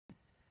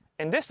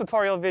In this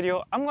tutorial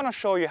video, I'm going to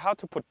show you how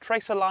to put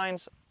tracer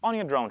lines on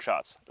your drone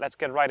shots. Let's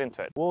get right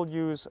into it. We'll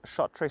use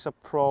Shot Tracer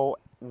Pro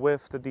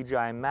with the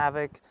DJI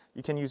Mavic.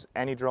 You can use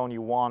any drone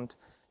you want.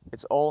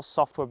 It's all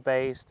software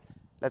based.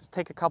 Let's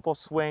take a couple of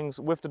swings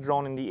with the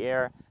drone in the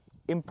air,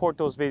 import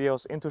those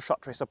videos into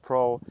Shot Tracer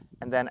Pro,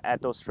 and then add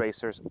those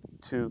tracers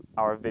to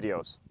our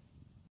videos.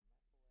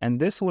 And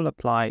this will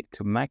apply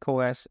to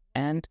macOS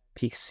and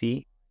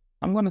PC.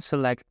 I'm going to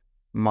select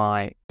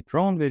my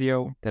drone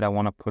video that I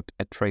want to put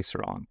a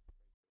tracer on.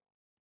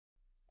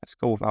 Let's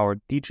go with our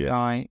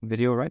DJI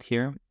video right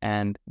here,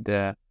 and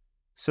the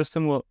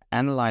system will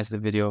analyze the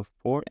video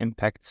for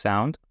impact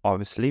sound.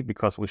 Obviously,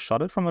 because we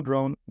shot it from a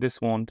drone,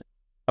 this won't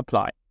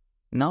apply.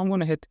 Now I'm going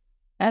to hit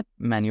Add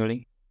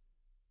manually,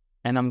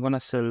 and I'm going to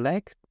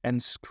select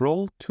and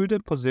scroll to the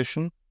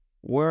position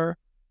where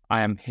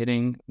I am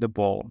hitting the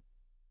ball.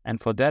 And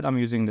for that, I'm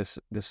using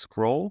the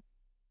scroll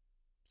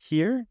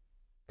here,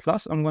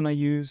 plus I'm going to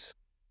use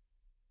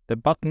the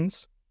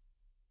buttons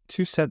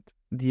to set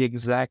the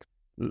exact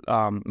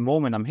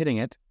moment I'm hitting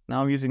it.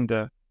 Now I'm using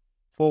the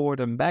forward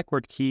and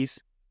backward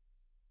keys,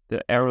 the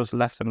arrows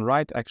left and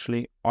right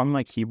actually on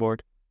my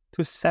keyboard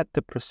to set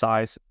the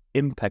precise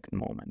impact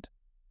moment.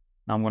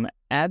 Now I'm going to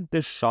add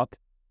this shot.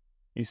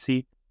 You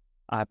see,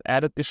 I've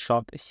added this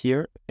shot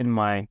here in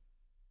my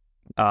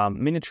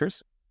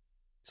miniatures.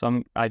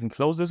 So I can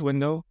close this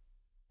window,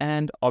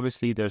 and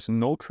obviously there's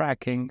no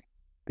tracking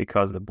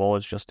because the ball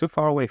is just too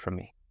far away from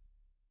me.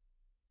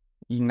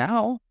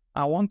 Now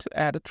I want to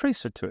add a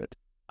tracer to it.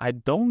 I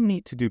don't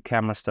need to do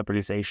camera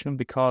stabilization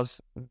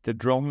because the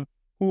drone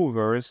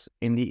hovers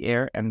in the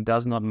air and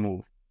does not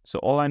move. So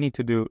all I need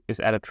to do is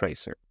add a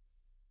tracer.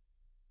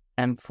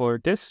 And for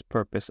this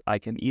purpose, I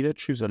can either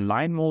choose a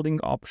line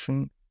molding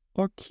option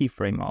or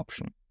keyframe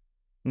option.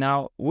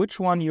 Now, which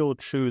one you'll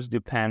choose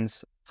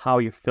depends how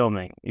you're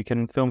filming. You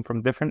can film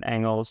from different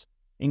angles,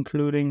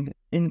 including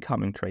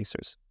incoming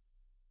tracers.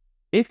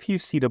 If you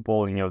see the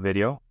ball in your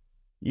video,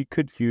 you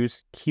could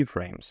use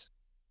keyframes.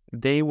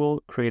 They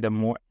will create a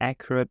more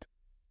accurate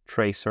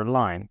tracer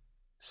line.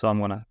 So I'm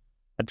going to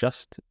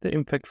adjust the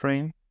impact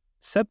frame,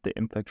 set the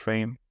impact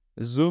frame,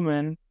 zoom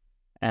in,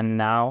 and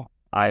now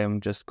I am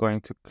just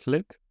going to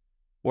click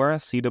where I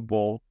see the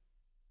ball,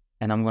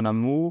 and I'm going to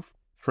move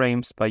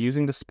frames by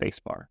using the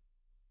spacebar.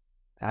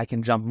 I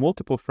can jump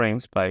multiple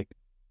frames by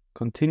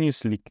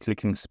continuously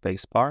clicking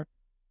spacebar,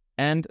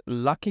 and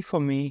lucky for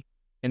me,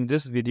 in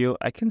this video,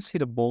 I can see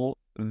the ball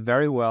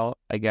very well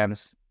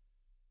against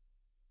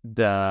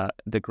the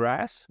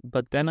grass,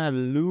 but then I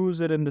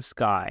lose it in the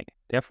sky.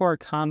 Therefore,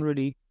 I can't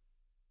really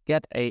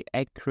get an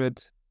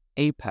accurate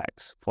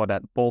apex for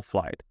that ball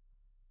flight.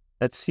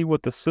 Let's see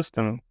what the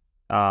system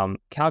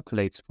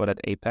calculates for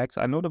that apex.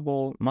 I know the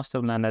ball must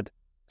have landed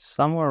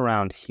somewhere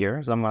around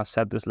here, so I'm going to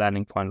set this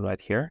landing point right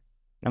here.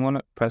 I'm going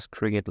to press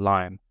Create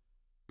Line.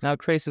 Now it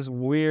creates this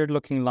weird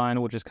looking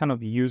line, which is kind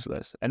of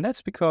useless, and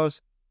that's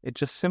because it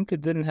just simply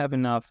didn't have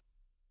enough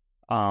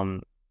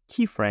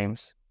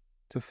keyframes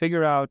to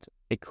figure out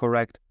a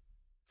correct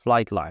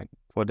flight line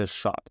for this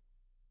shot.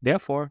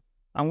 Therefore,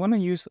 I'm going to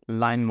use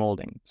line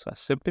molding. So I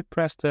simply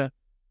press the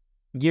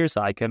gears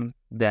icon,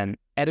 then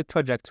edit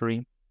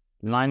trajectory,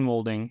 line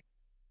molding.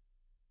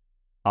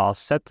 I'll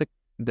set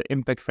the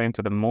impact frame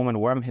to the moment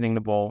where I'm hitting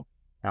the ball.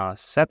 Now I'll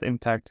set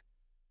impact,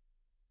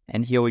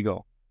 and here we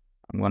go.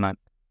 I'm going to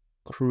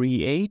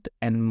create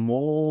and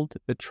mold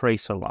the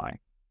tracer line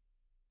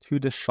to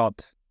the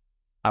shot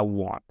I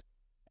want.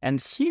 And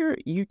here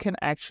you can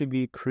actually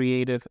be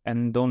creative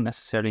and don't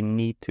necessarily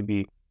need to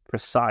be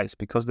precise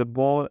because the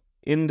ball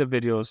in the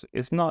videos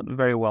is not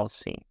very well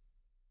seen.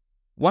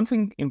 One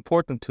thing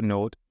important to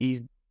note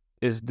is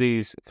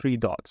these three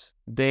dots.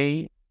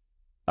 They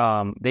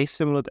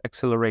simulate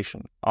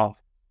acceleration of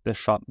the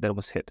shot that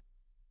was hit.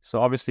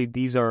 So obviously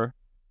these are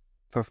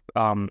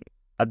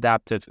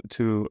adapted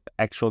to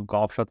actual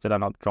golf shots that are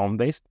not drone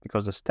based,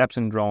 because the steps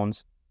in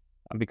drones,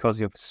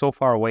 because you're so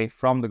far away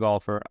from the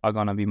golfer, are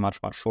going to be much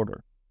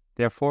shorter.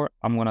 Therefore,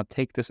 I'm going to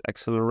take this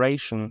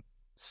acceleration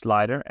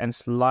slider and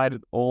slide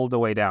it all the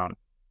way down.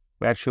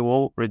 We actually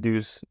will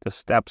reduce the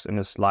steps in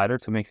the slider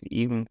to make it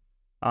even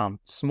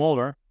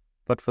smaller.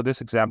 But for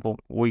this example,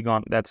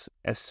 that's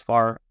as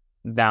far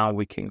down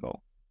we can go.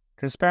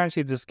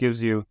 Transparency just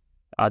gives you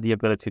the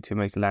ability to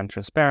make the line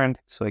transparent,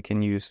 so I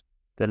can use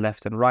the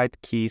left and right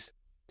keys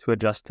to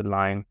adjust the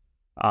line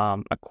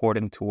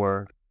according to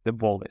where the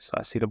ball is. So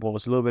I see the ball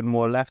is a little bit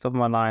more left of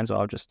my line, so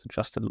I'll just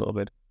adjust it a little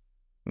bit,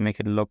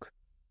 make it look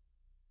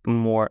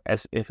more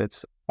as if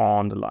it's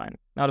on the line.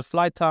 Now the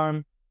flight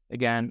time,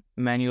 again,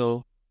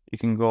 manual. You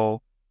can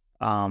go,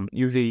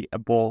 usually a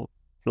ball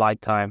flight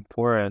time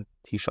for a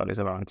tee shot is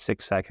around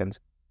 6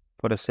 seconds.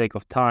 For the sake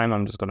of time,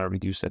 I'm just going to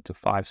reduce it to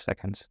 5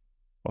 seconds,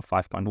 or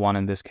 5.1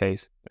 in this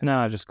case. And then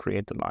I just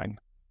create the line.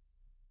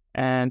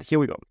 And here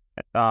we go.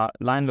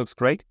 Line looks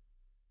great.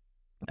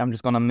 I'm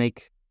just going to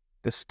make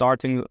the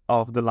starting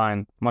of the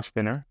line much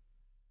thinner,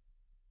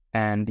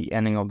 and the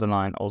ending of the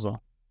line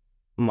also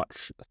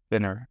much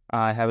thinner.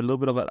 I have a little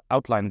bit of an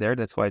outline there,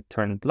 that's why it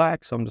turned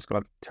black, so I'm just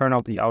going to turn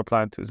out the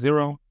outline to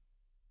 0,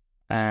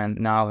 and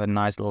now I have a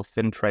nice little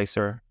thin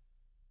tracer,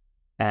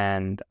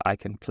 and I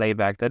can play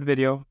back that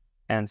video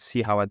and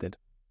see how I did.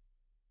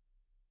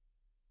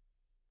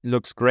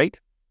 Looks great.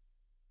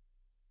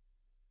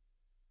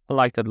 I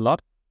liked it a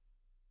lot.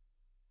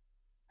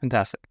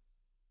 Fantastic.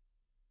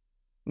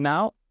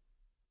 Now,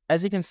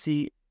 as you can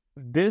see,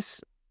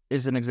 this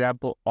is an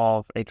example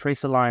of a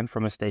tracer line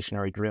from a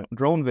stationary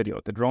drone video.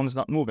 The drone is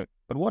not moving.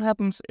 But what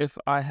happens if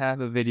I have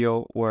a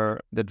video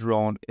where the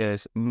drone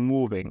is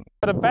moving?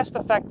 For the best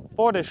effect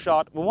for this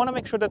shot, we want to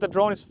make sure that the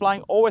drone is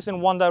flying always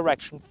in one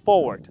direction,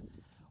 forward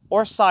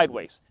or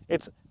sideways.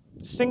 It's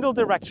single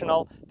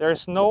directional. There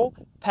is no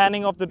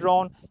panning of the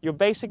drone.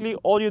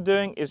 All you're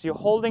doing is you're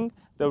holding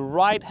the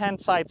right hand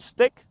side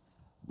stick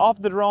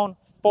of the drone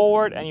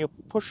forward and you're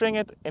pushing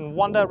it in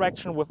one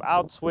direction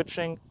without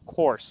switching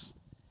course.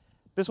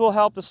 This will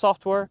help the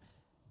software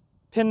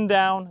pin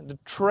down the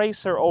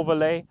tracer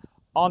overlay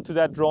onto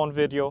that drone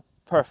video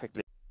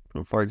perfectly.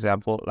 For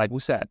example, like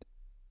we said,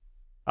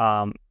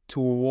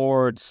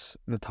 towards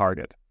the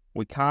target.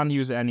 We can't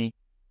use any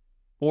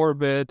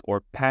orbit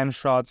or pan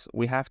shots.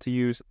 We have to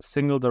use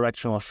single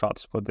directional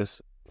shots for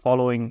this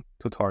following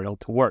tutorial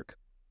to work.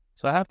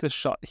 So I have this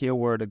shot here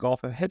where the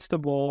golfer hits the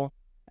ball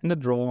and the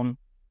drone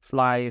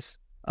flies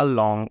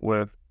along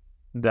with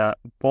the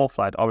ball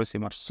flight, obviously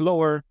much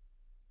slower,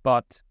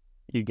 but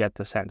you get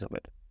the sense of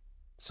it.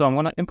 So I'm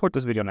going to import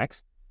this video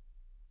next.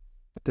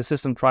 The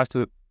system tries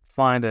to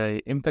find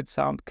an impact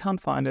sound, can't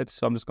find it,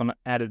 so I'm just going to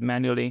add it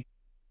manually.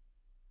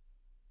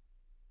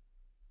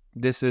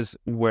 This is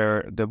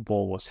where the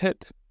ball was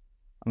hit.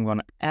 I'm going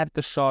to add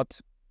the shot,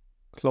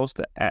 close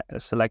the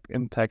select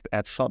impact,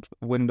 add shot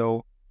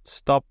window,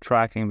 stop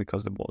tracking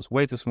because the ball is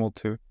way too small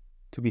to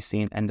be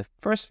seen. And the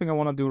first thing I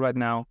want to do right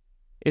now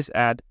is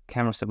add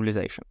camera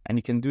stabilization. And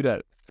you can do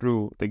that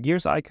through the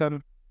gears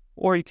icon,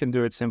 or you can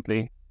do it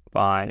simply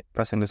by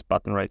pressing this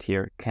button right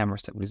here, camera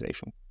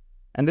stabilization.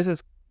 And this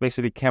is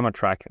basically camera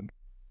tracking,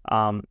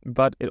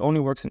 but it only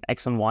works in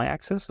X and Y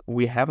axis.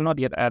 We have not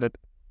yet added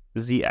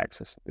the Z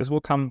axis. This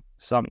will come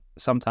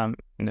sometime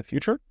in the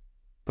future,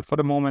 but for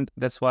the moment,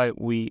 that's why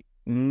we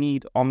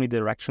need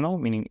omnidirectional,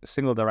 meaning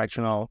single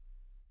directional,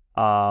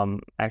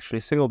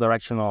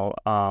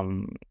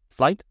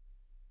 flight,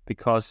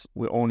 because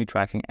we're only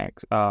tracking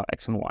X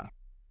and Y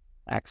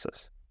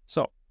axis.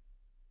 So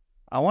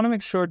I want to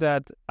make sure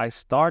that I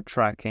start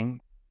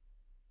tracking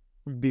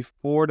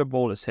before the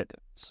ball is hit.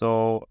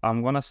 So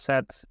I'm going to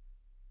set,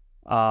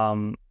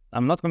 I'm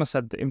not going to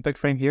set the impact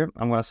frame here.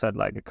 I'm going to set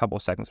like a couple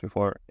of seconds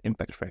before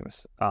impact frame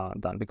is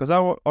done, because I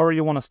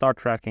already want to start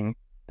tracking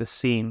the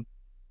scene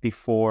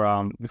before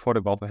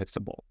the golfer hits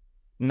the ball.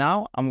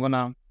 Now I'm going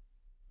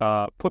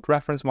to put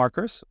reference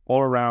markers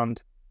all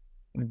around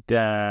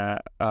the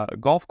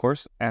golf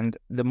course. And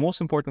the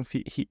most important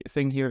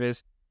thing here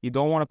is you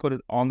don't want to put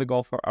it on the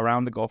golfer,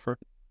 around the golfer.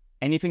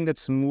 Anything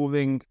that's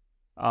moving,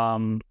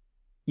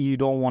 you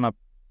don't want to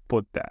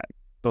put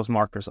those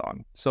markers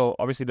on. So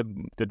obviously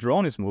the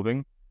drone is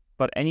moving,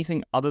 but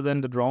anything other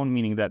than the drone,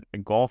 meaning that a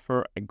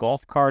golfer, a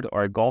golf cart,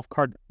 or a golf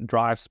cart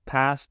drives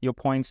past your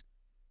points,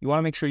 you want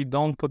to make sure you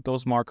don't put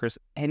those markers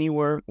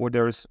anywhere where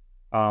there's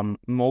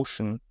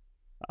motion,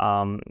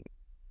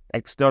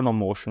 external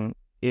motion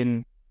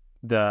in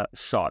the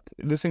shot.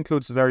 This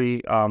includes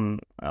very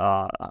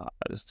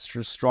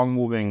strong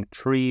moving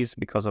trees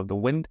because of the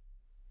wind.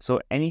 So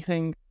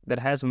anything that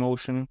has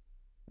motion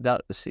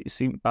that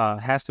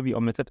has to be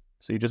omitted.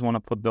 So you just want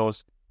to put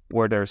those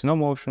where there's no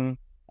motion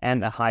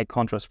and a high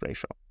contrast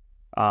ratio.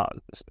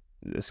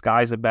 The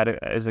sky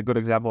is a good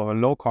example of a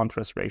low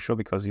contrast ratio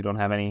because you don't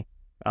have any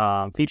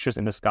features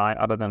in the sky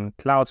other than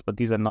clouds, but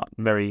these are not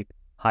very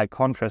high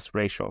contrast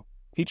ratio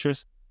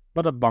features.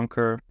 But a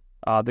bunker,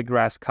 the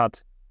grass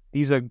cut,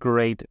 these are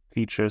great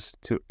features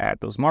to add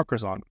those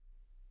markers on.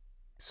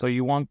 So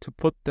you want to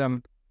put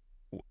them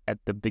at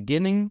the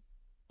beginning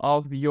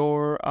of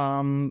your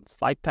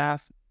flight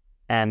path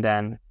and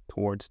then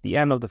towards the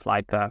end of the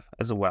flight path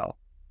as well.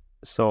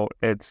 So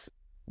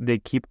they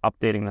keep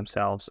updating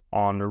themselves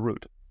on the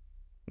route.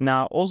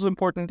 Now, also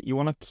important, you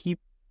want to keep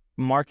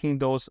marking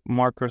those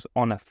markers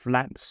on a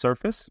flat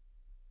surface.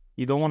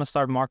 You don't want to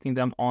start marking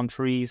them on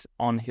trees,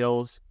 on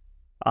hills,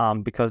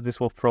 because this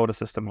will throw the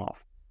system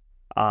off.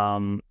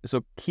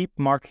 So keep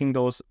marking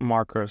those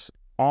markers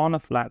on a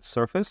flat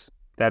surface,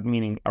 that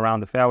meaning around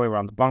the fairway,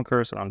 around the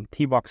bunkers, around the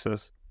tee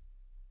boxes.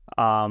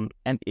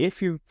 And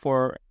if you,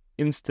 for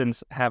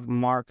instance, have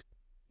marked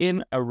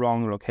in a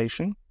wrong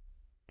location,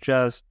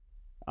 just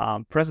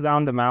press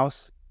down the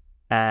mouse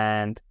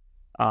and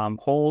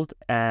hold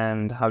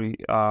and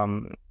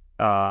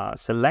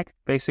select,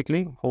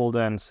 basically. Hold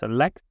and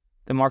select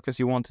the markers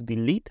you want to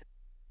delete.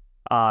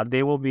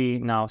 They will be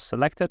now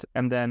selected,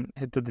 and then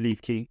hit the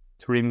delete key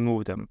to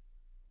remove them.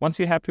 Once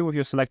you're happy with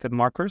your selected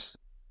markers,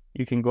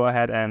 you can go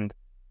ahead and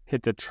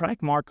hit the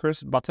track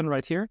markers button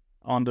right here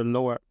on the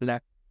lower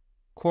left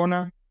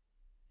corner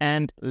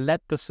and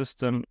let the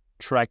system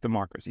track the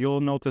markers.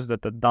 You'll notice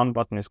that the done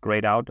button is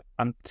grayed out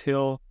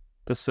until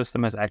the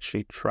system has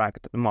actually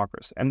tracked the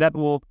markers. And that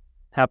will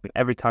happen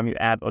every time you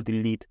add or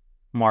delete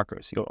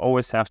markers. You'll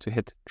always have to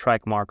hit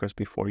track markers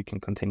before you can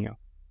continue.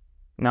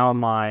 Now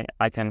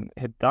I can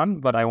hit done,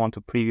 but I want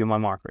to preview my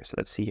markers.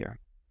 Let's see here.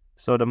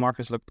 So the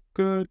markers look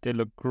good. They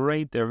look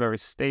great. They're very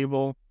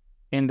stable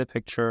in the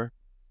picture.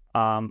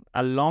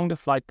 Along the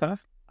flight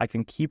path, I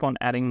can keep on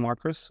adding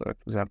markers. So for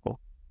example,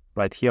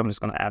 right here, I'm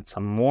just going to add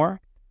some more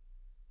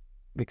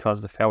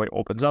because the fairway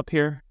opens up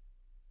here.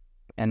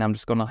 And I'm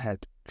just going to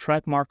hit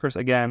track markers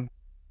again,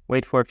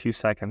 wait for a few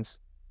seconds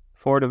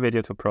for the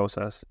video to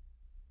process.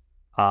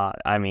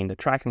 The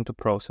tracking to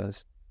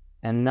process.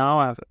 And now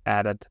I've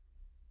added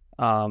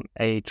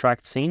a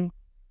tracked scene.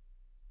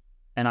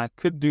 And I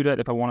could do that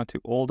if I wanted to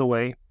all the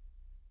way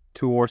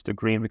towards the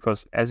green,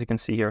 because as you can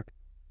see here,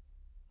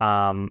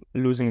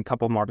 losing a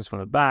couple of markers from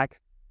the back.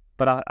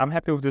 But I'm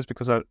happy with this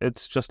because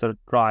it's just a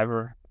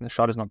driver. The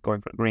shot is not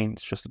going for the green.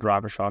 It's just a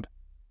driver shot.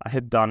 I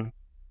hit done.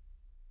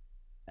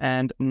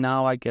 And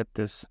now I get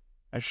this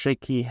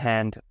shaky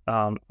hand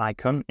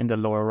icon in the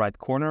lower right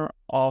corner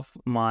of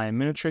my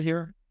miniature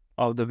here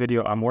of the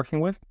video I'm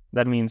working with.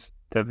 That means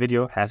the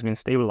video has been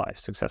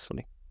stabilized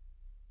successfully.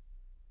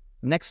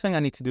 Next thing I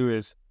need to do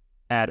is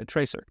add a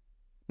tracer.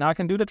 Now I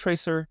can do the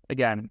tracer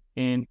again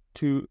in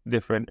two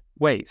different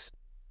ways.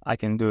 I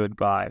can do it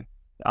by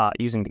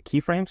using the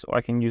keyframes, or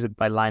I can use it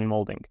by line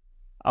molding.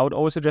 I would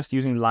always suggest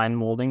using line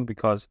molding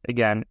because,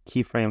 again,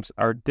 keyframes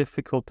are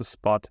difficult to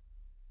spot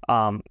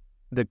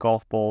the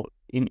golf ball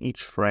in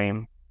each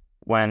frame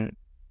when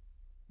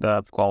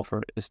the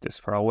golfer is this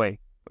far away.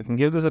 We can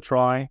give this a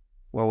try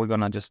where we're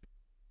gonna just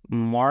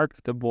mark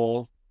the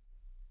ball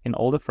in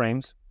all the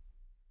frames.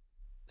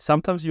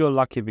 Sometimes you're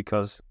lucky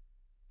because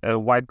a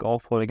white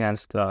golf ball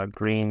against a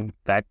green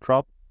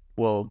backdrop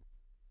will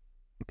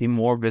be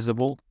more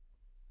visible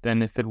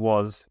than if it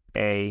was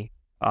a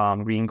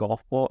green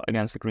golf ball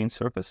against a green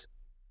surface.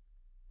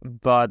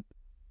 But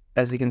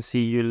as you can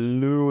see, you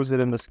lose it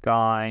in the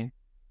sky.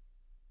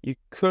 You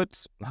could,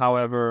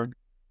 however,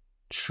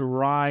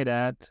 try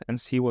that and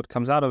see what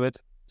comes out of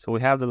it. So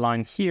we have the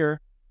line here.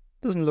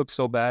 Doesn't look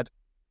so bad.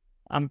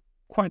 I'm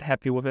quite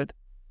happy with it.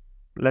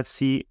 Let's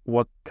see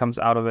what comes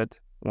out of it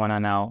when I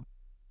now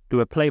do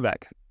a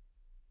playback.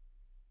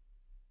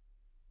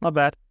 Not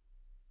bad.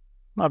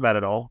 Not bad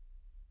at all.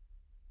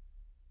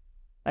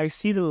 I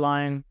see the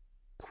line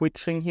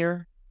twitching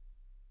here,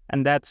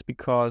 and that's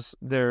because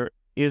there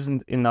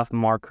isn't enough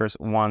markers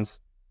once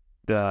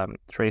the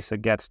tracer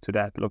gets to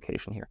that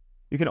location here.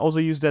 You can also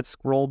use that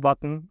scroll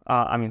button,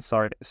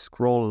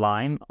 scroll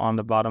line on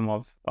the bottom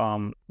of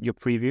your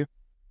preview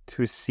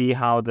to see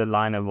how the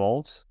line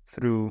evolves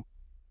through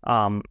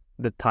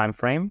the time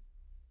frame.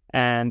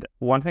 And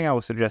one thing I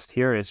would suggest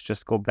here is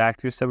just go back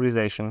to your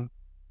stabilization,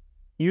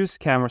 use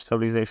camera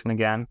stabilization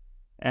again,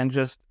 and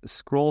just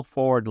scroll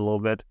forward a little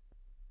bit.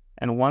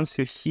 And once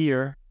you're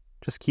here,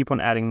 just keep on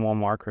adding more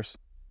markers,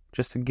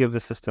 just to give the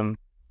system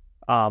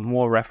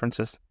more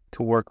references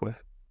to work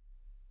with.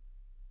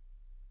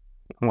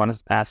 I want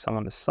to add some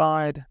on the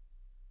side.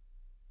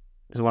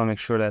 Just want to make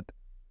sure that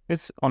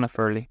it's on a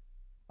fairly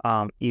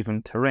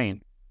even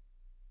terrain.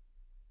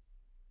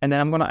 And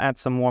then I'm going to add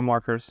some more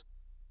markers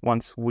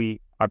once we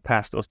are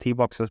past those tee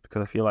boxes,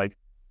 because I feel like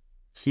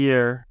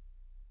here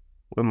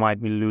we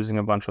might be losing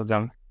a bunch of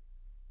them.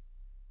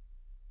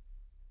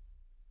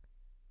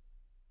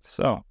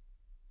 So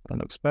that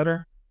looks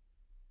better.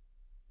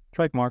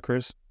 Track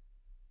markers.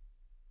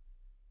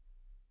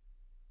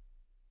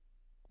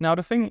 Now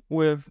the thing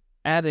with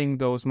adding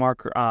those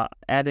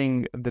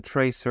adding the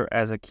tracer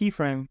as a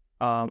keyframe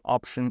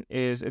option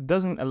is it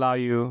doesn't allow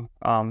you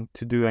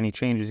to do any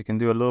changes. You can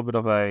do a little bit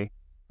of a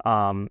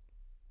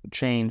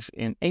change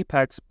in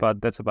apex,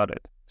 but that's about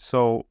it.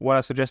 So what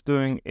I suggest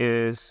doing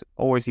is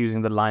always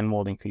using the line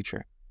molding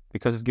feature,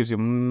 because it gives you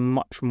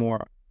much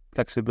more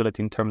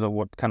flexibility in terms of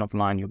what kind of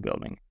line you're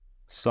building.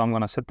 So I'm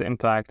going to set the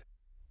impact,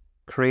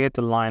 create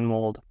the line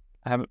mold.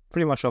 I have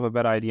pretty much of a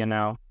better idea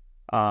now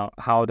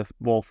how the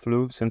ball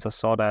flew, since I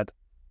saw that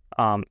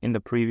in the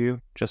preview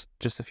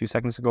just a few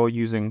seconds ago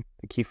using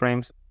the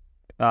keyframes.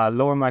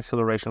 Lower my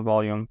acceleration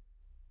volume,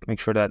 make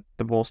sure that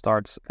the ball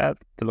starts at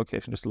the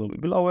location just a little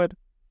bit below it.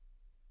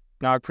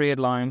 Now I create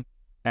line,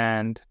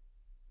 and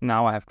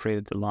now I have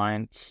created the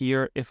line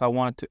here. If I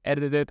wanted to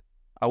edit it,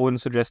 I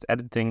wouldn't suggest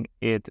editing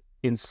it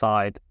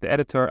inside the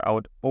editor. I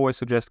would always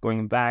suggest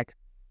going back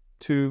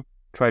to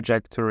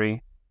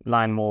trajectory,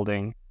 line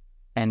molding,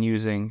 and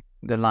using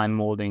the line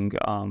molding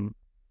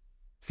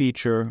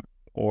feature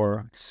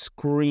or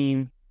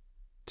screen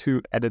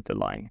to edit the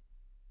line.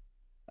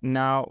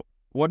 Now,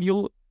 what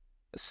you'll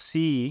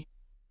see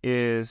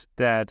is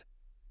that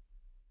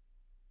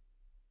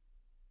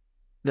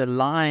the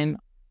line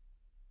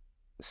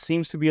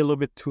seems to be a little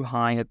bit too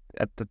high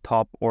at the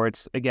top, or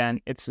it's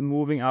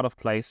moving out of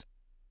place.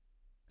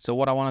 So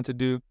what I wanted to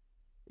do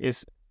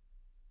is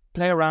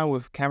play around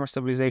with camera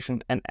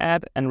stabilization and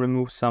add and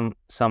remove some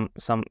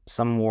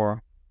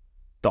more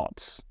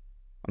dots.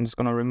 I'm just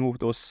gonna remove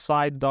those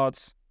side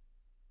dots,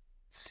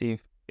 see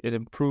if it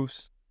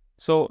improves.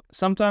 So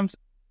sometimes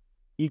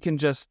you can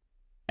just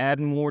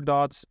add more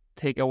dots,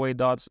 take away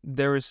dots.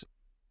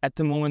 At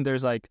the moment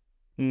there's like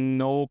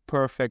no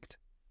perfect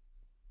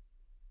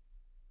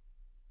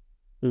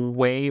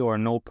way or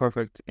no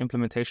perfect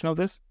implementation of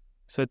this.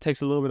 So it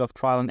takes a little bit of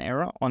trial and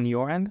error on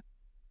your end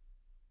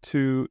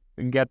to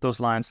get those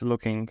lines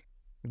looking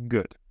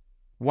good.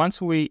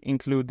 Once we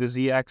include the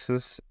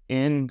Z-axis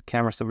in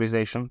camera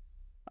stabilization,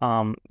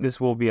 this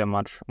will be a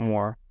much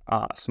more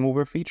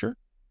smoother feature.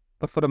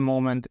 But for the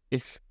moment,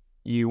 if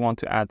you want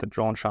to add the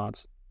drone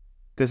shots,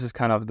 this is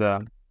kind of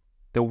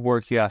the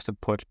work you have to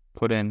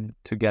put in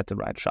to get the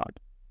right shot.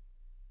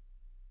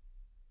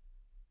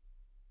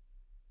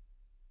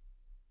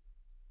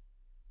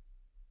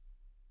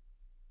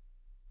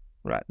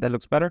 Right, that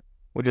looks better.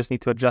 We just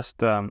need to adjust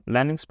the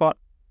landing spot.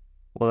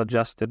 We'll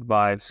adjust it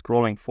by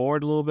scrolling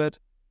forward a little bit,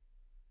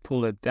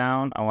 pull it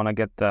down. I want to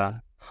get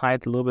the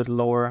height a little bit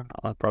lower.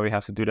 I'll probably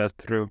have to do that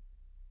through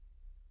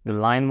the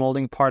line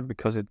molding part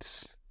because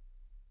it's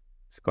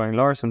going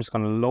lower. So I'm just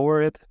going to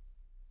lower it.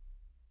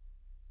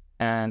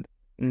 And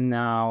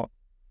now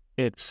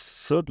it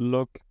should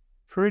look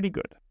pretty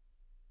good.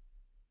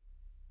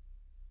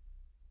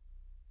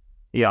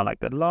 Yeah, I like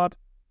that a lot.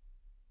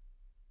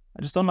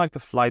 I just don't like the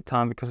flight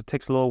time because it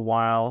takes a little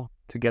while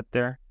to get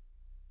there.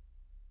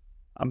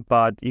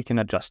 But you can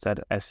adjust that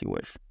as you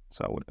wish.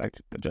 So I would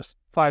actually adjust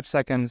 5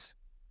 seconds.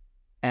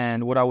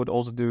 And what I would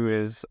also do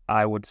is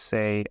I would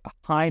say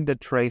hide the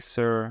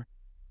tracer.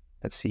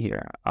 Let's see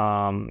here.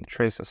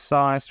 Tracer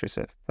size,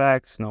 tracer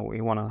effects. No, we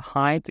want to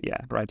hide.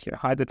 Yeah, right here.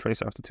 Hide the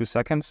tracer after 2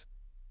 seconds.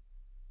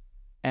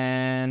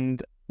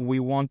 And we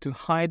want to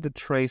hide the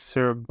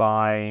tracer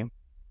by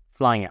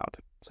flying out.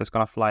 So it's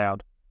going to fly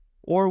out.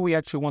 Or we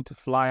actually want to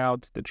fly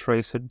out the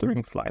tracer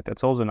during flight.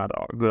 That's also not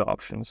a good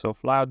option. So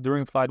fly out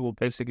during flight will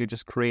basically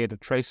just create a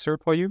tracer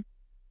for you.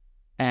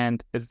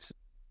 And it's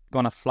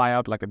going to fly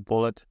out like a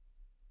bullet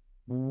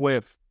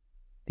with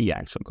the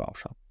actual golf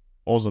shot.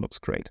 Also looks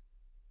great.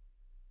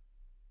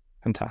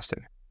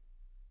 Fantastic.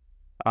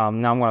 Now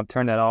I'm going to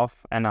turn that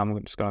off and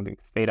I'm just going to do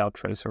fade out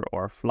tracer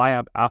or fly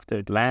out after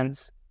it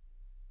lands.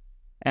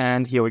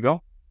 And here we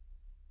go.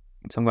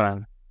 So I'm going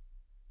to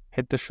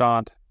hit the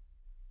shot.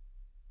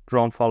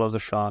 Drone follows the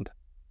shot.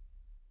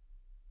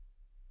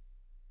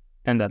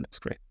 And that looks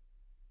great.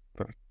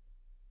 Perfect.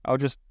 I'll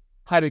just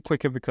hide it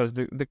quicker because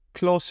the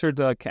closer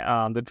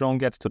the drone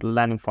gets to the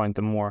landing point,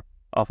 the more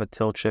of a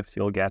tilt shift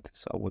you'll get.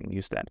 So I wouldn't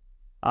use that.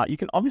 You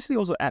can obviously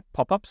also add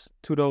pop-ups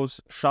to those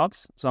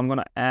shots. So I'm going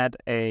to add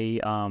a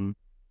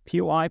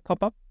POI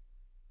pop-up.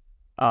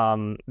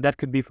 That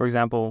could be, for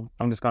example,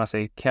 I'm just going to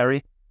say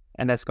carry.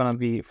 And that's going to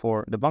be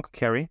for the bunker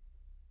carry.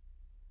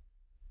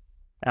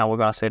 And we're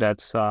going to say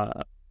that's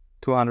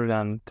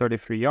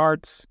 233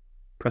 yards.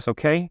 Press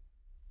OK.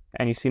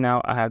 And you see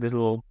now I have this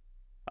little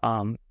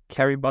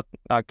carry button,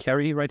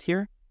 carry right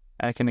here.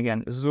 And I can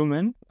again zoom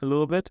in a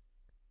little bit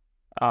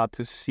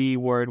to see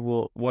what it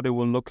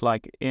will look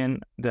like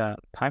in the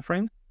time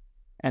frame.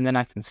 And then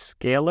I can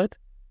scale it.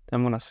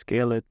 I'm going to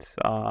scale it.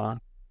 I'll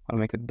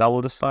make it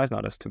double the size.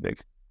 No, that's too big.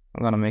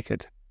 I'm going to make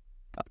it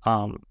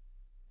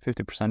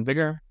 50%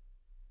 bigger.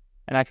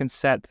 And I can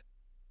set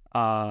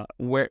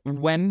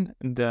when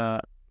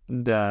this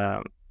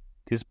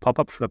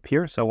pop-up should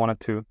appear. So I want it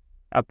to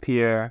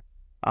appear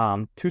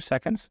 2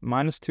 seconds,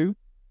 -2,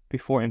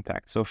 before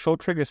impact. So show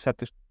trigger is set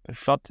to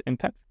shot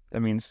impact.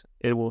 That means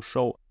it will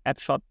show at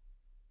shot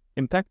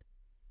impact.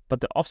 But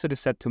the offset is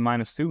set to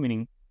 -2,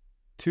 meaning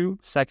 2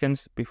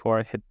 seconds before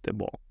I hit the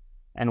ball.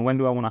 And when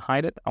do I want to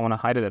hide it? I want to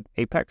hide it at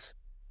apex.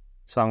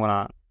 So I'm going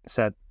to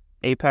set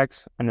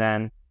apex and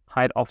then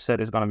hide offset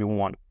is going to be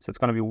 1. So it's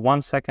going to be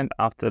 1 second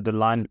after the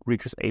line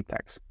reaches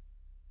apex.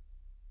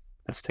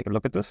 Let's take a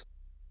look at this.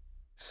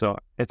 So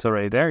it's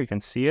already there. You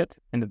can see it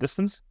in the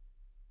distance.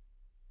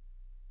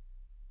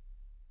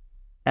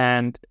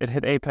 And it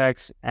hit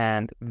apex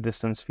and the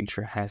distance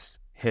feature has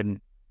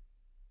hidden.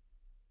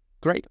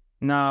 Great.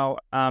 Now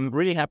I'm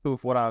really happy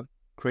with what I've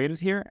created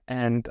here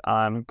and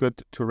I'm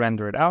good to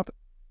render it out.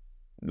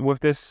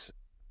 With this,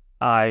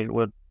 I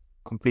would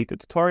complete the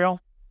tutorial.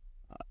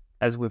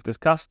 As we've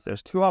discussed,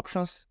 there's 2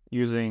 options.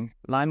 Using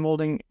line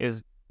molding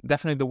is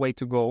definitely the way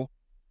to go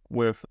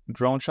with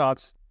drone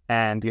shots.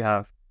 And you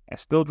have a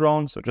still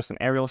drone, so just an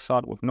aerial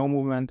shot with no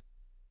movement.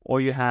 Or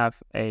you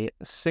have a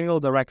single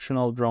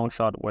directional drone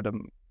shot where the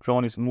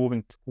drone is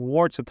moving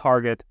towards a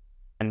target.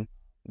 And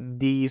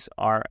these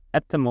are,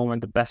 at the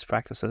moment, the best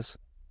practices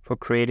for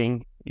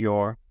creating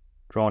your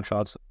drone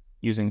shots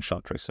using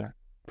Shot Tracer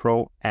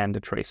Pro and the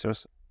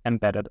tracers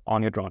embedded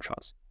on your drone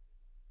shots.